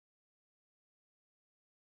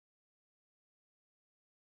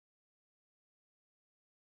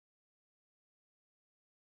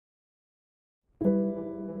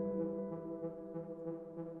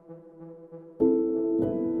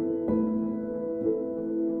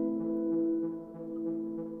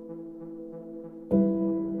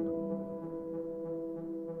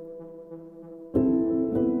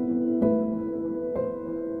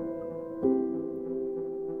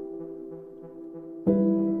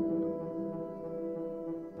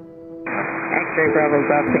X-ray Bravo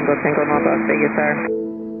Golf Tango Tango North Las Vegas, sir.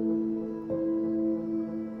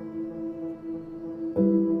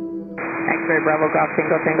 X-ray Bravo Golf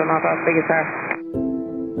Tango Tango North Las Vegas, sir.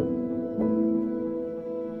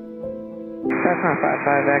 Cessna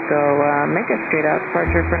 55 Echo, make a straight out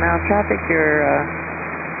departure for now. Traffic, you're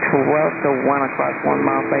 12 to 1 o'clock, 1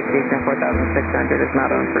 mile flight station 4600 is not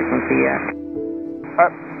on frequency yet.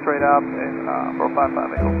 Alright, straight out and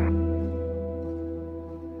 455 Echo.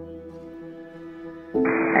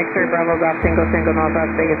 X-ray Bravo Golf Tango Tango North Las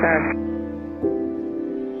Vegas, sir.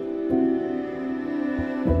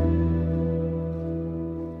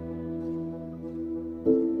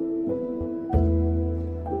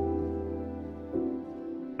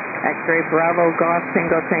 X-ray Bravo Golf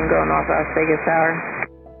Tango Tango North Las Vegas Tower.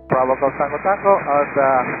 Bravo Golf Tango Tango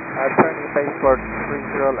and turning base for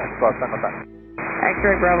 30 left Golf Tango Tango.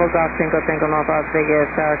 X-ray Bravo Golf Tango Tango North Las Vegas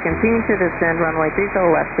Tower. Continue to descend runway 30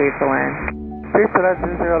 left, clear to land. 30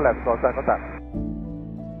 left Golf Tango Tango.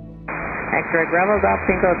 X-ray Bravo Golf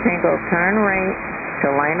Tango Tango, turn right to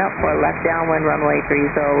line up for left downwind runway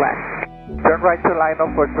 30 left. Turn right to line up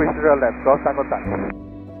for 30 left Golf Tango Tango.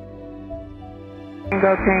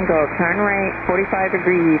 Tango Tango, turn right 45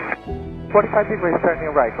 degrees. 45 degrees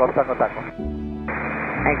turning right Golf Tango Tango.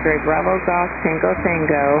 X-ray Bravo Golf Tango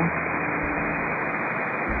Tango.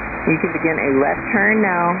 You can begin a left turn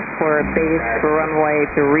now for a base for runway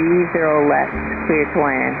 30 left, clear to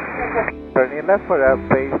land. Turning left for a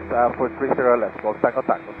base for 30 left Golf Tango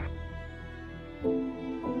Tango.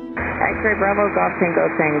 X-ray Bravo Golf Tango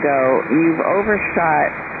Tango, you've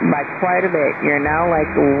overshot by quite a bit. You're now like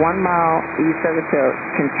 1 mile east of the tilt.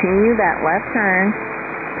 Continue that left turn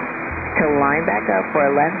to line back up for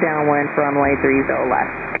a left downwind for runway 30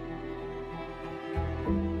 left.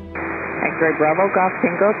 X-ray Bravo Golf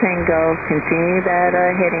Tango Tango, continue that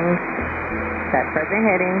heading, that present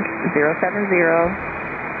heading, 070.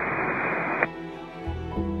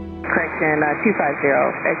 Correction, 250.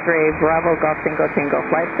 X-ray Bravo Golf Tango Tango,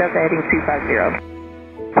 flight Delta heading 250.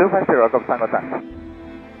 250 Golf Tango Tango.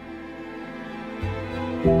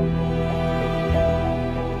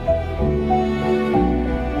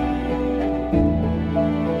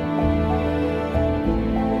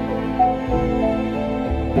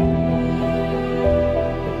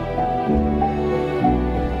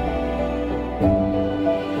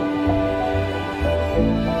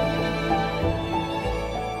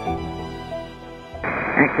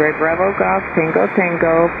 X-ray Bravo Golf Tango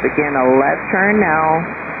Tango, begin a left turn now,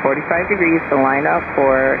 45 degrees to line up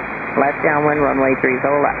for left downwind runway 30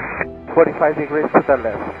 left. 45 degrees to the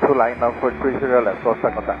left to line up for 30 left Golf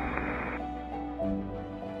Tango Tango.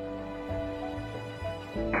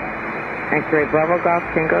 X-ray Bravo Golf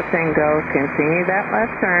Tango Tango, continue that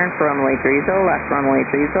left turn for runway 30 left, runway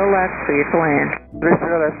 30 left, clear to land. 30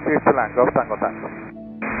 left, clear to land Golf Tango Tango.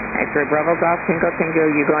 X-ray Bravo Golf Tango Tango,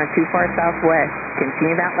 you're going too far southwest.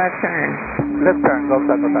 Continue that left turn. Left turn Golf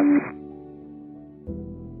Tango Tango.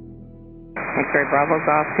 X-ray Bravo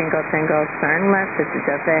Golf Tango Tango, turn left to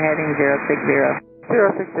suggest a heading 060.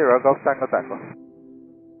 060 Golf Tango Tango.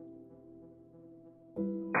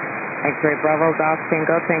 X-ray Bravo Golf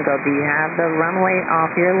Tango Tango, do you have the runway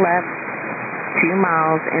off your left 2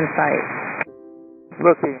 miles in sight?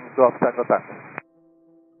 Looking Golf Tango Tango.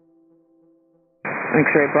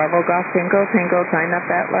 X-ray Bravo Golf Tango Tango, line up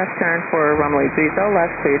that left turn for runway 30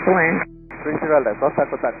 left, clear to land. 30 left Golf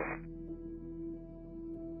Tango Tango.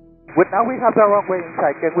 Now we have the runway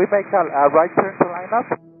inside. Can we make a right turn to line up?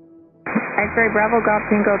 X-ray Bravo Golf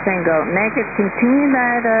Tango Tango, negative, continue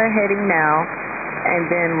that heading now, and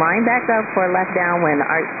then line back up for left downwind.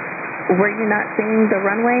 Were you not seeing the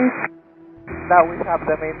runways? Now we have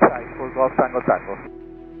them inside for Golf Tango Tango.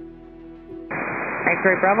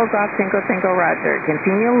 X-ray Bravo Golf Tango Tango, roger.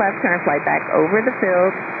 Continue left turn, flight back over the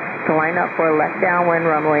field to line up for left downwind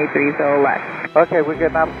runway 30 left. Okay, we're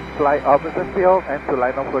gonna fly opposite field and to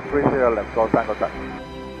line up for 30 left Golf Tango Tango.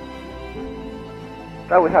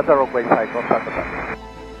 Now we have the runway side Golf Tango Tango.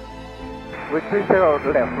 With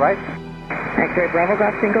 30 left, right? X-ray Bravo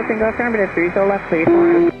Golf Tango Tango, affirmative, 30 left, clear to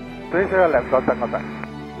land. 30 left Golf Tango Tango.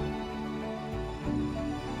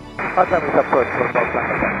 What time is approach for Golf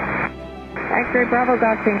Tango Tango? X-ray Bravo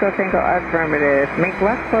Golf Tango Tango, affirmative. Make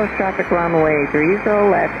left close traffic runway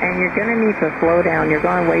 30 left, and you're going to need to slow down. You're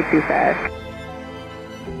going way too fast.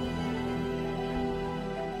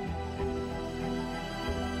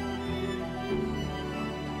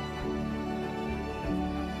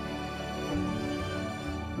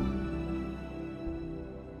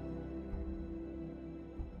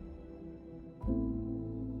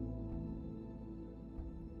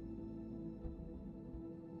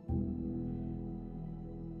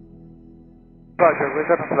 Roger, we're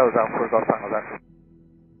going to slow down for Golf Tango Tango.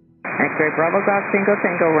 X-ray Bravo Golf Tango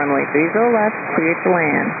Tango, runway 30 left, clear to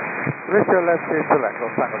land. 30 left, clear to land, Golf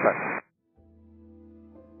Tango Tango.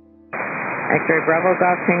 X-ray Bravo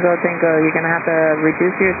Golf Tango Tango, you're going to have to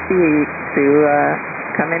reduce your speed to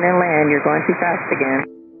come in and land. You're going too fast again.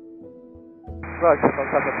 Roger, Golf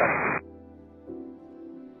Tango Tango.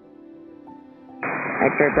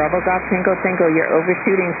 X-ray Bravo Golf Tango Tango, you're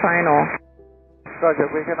overshooting final. Roger,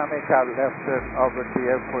 we're going to make a left turn over the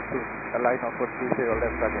airport to line up for 30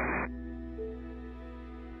 left again.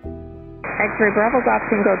 X-ray Bravo Golf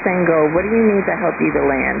Tango Tango, what do you need to help you to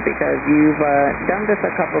land? Because you've done this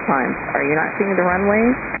a couple times. Are you not seeing the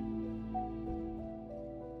runways?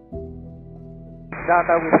 Now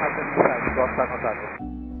we have the inside, Golf Tango Tango.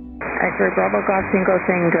 X-ray Bravo Golf Tango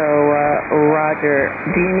Tango, Roger.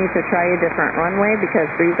 Do you need to try a different runway? Because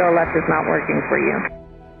 30 left is not working for you.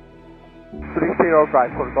 30 right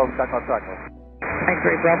for Golf Tango Tango.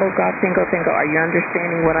 X-ray Bravo Golf Tango Tango, are you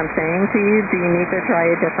understanding what I'm saying to you? Do you need to try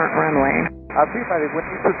a different runway? Affirmative, we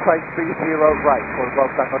need to try 30 right for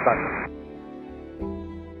Golf Tango Tango.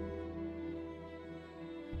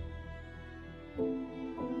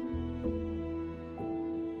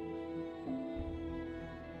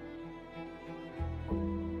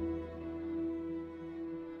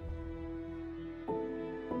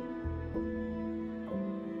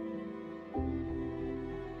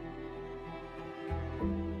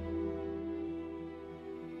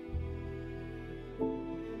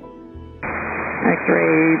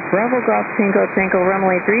 X-ray Bravo Golf Tango Tango,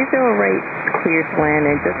 runway 30 right, clear to land.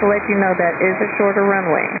 And just to let you know, that is a shorter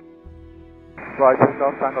runway. Roger,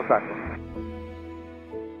 Golf Tango Tango.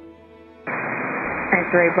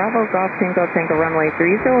 X-ray Bravo Golf Tango Tango, runway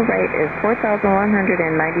 30 right is 4,199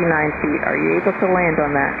 feet. Are you able to land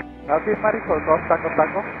on that? Affirmative for Golf Tango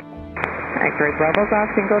Tango. X-ray Bravo Golf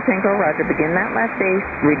Tango Tango, Roger. Begin that left base.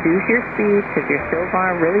 Reduce your speed because you're still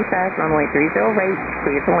going really fast. Runway 30 right,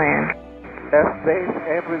 clear to land. Left base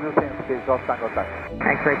and reducing speed, Golf Tango Tango.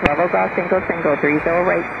 X-ray Bravo Golf Tango Tango, 30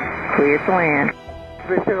 right, clear to land.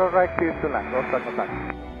 30 right, clear to land, Golf Tango Tango.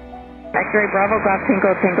 X-ray Bravo Golf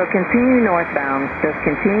Tango Tango, continue northbound. Just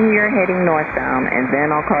continue your heading northbound, and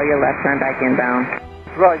then I'll call your left turn back inbound.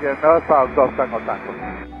 Roger, northbound, Golf Tango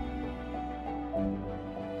Tango.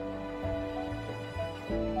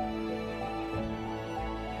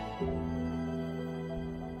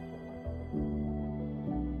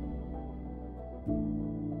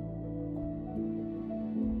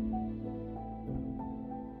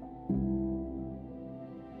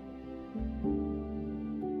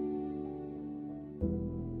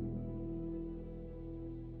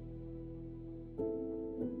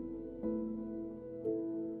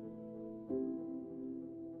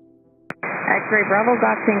 X-ray Bravo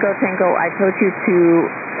Golf Tango Tango, I told you to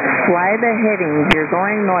fly the heading. You're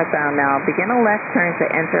going northbound now. Begin a left turn to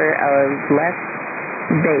enter a left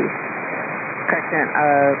base. Correction,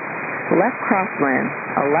 a left crosswind.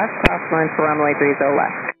 A left crosswind for runway 30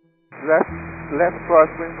 left. Left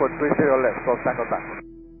crosswind for 30 left, Golf Tango Tango.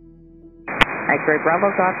 X-ray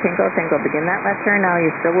Bravo Golf Tango Tango, begin that left turn now.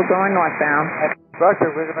 You're still going northbound.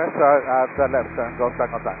 Roger, we're going to start at the left turn, Golf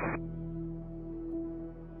Tango Tango.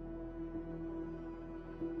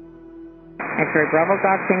 X-ray Bravo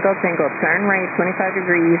Golf Tango Tango, turn right 25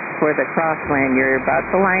 degrees for the crosswind. You're about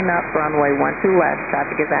to line up runway 12 left.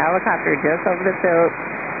 Traffic is a helicopter just over the field,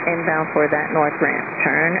 inbound for that north ramp.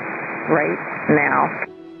 Turn right now.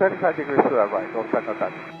 35 degrees to the right, Golf Tango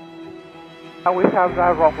Tango. And we have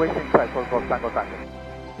the runway inside for Golf Tango Tango.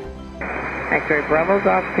 X-ray Bravo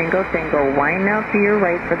Golf Tango Tango, wind out to your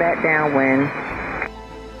right for that downwind.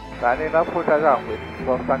 Lining up for the downwind,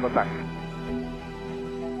 Golf Tango Tango.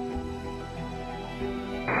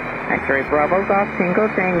 X-ray Bravo Golf Tango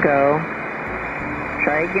Tango.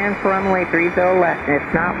 Try again for runway 30 left. And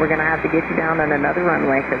if not, we're going to have to get you down on another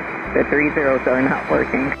runway because the 30s are not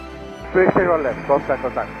working. 30 left, Golf Tango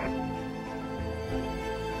Tango.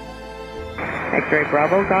 X-ray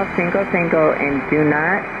Bravo Golf Tango Tango, and do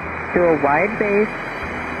not do a wide base.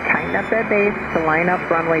 Tighten up that base to line up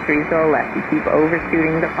runway 30 left. You keep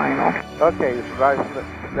overshooting the final. Okay, right,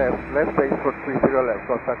 left base for 30 left,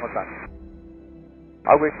 Golf Tango Tango.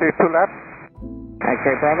 Are we clear to left?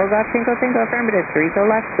 X-ray Bravo Golf Tango Tango, affirmative. 30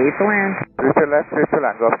 left, clear to land. 30 left, clear to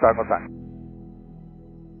land, Golf Tango Tango.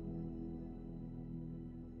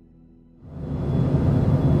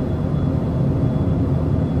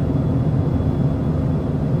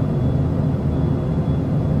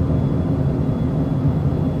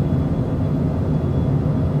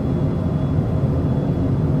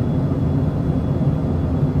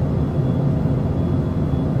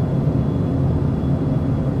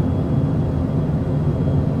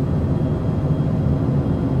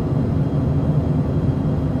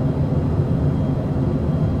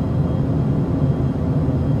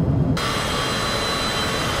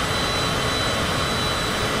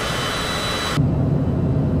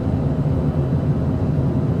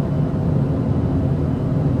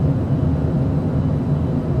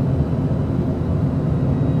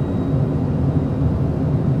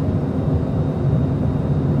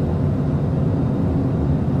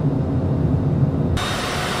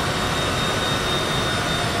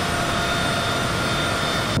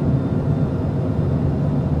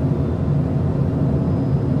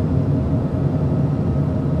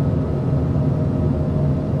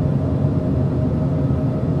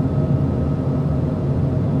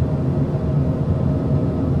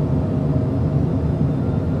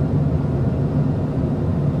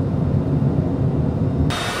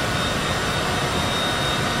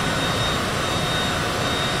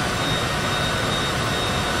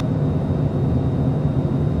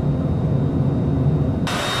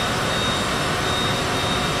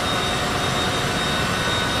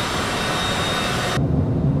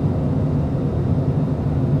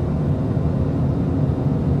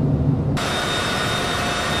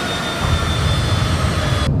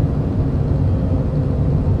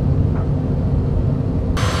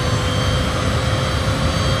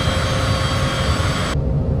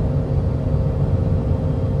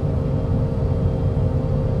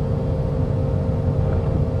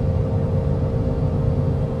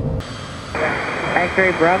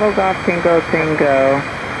 X-ray Bravo Golf Tango Tango.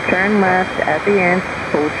 Turn left at the inch,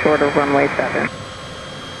 hold short of runway 7.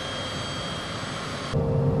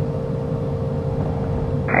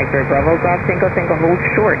 X-ray Bravo Golf Tango Tango, hold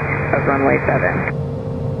short of runway 7.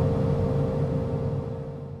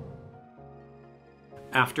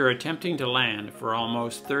 After attempting to land for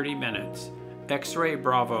almost 30 minutes, X-ray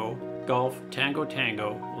Bravo Golf Tango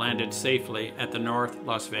Tango landed safely at the North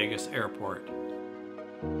Las Vegas Airport.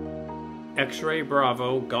 X-ray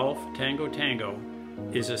Bravo Golf Tango Tango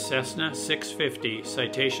is a Cessna 650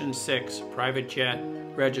 Citation 6 private jet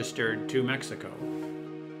registered to Mexico.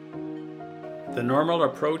 The normal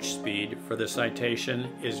approach speed for the Citation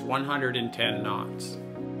is 110 knots.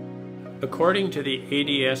 According to the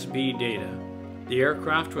ADS-B data, the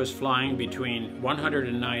aircraft was flying between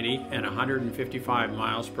 190 and 155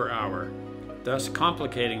 miles per hour, thus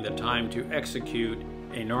complicating the time to execute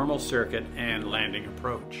a normal circuit and landing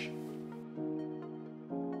approach.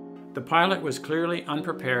 The pilot was clearly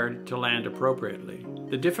unprepared to land appropriately.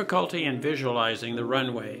 The difficulty in visualizing the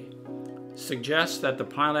runway suggests that the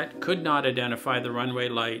pilot could not identify the runway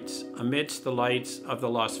lights amidst the lights of the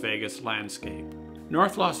Las Vegas landscape.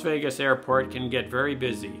 North Las Vegas Airport can get very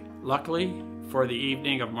busy. Luckily, for the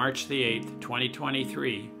evening of March the 8th,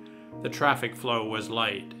 2023, the traffic flow was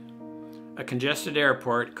light. A congested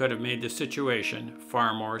airport could have made the situation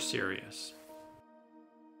far more serious.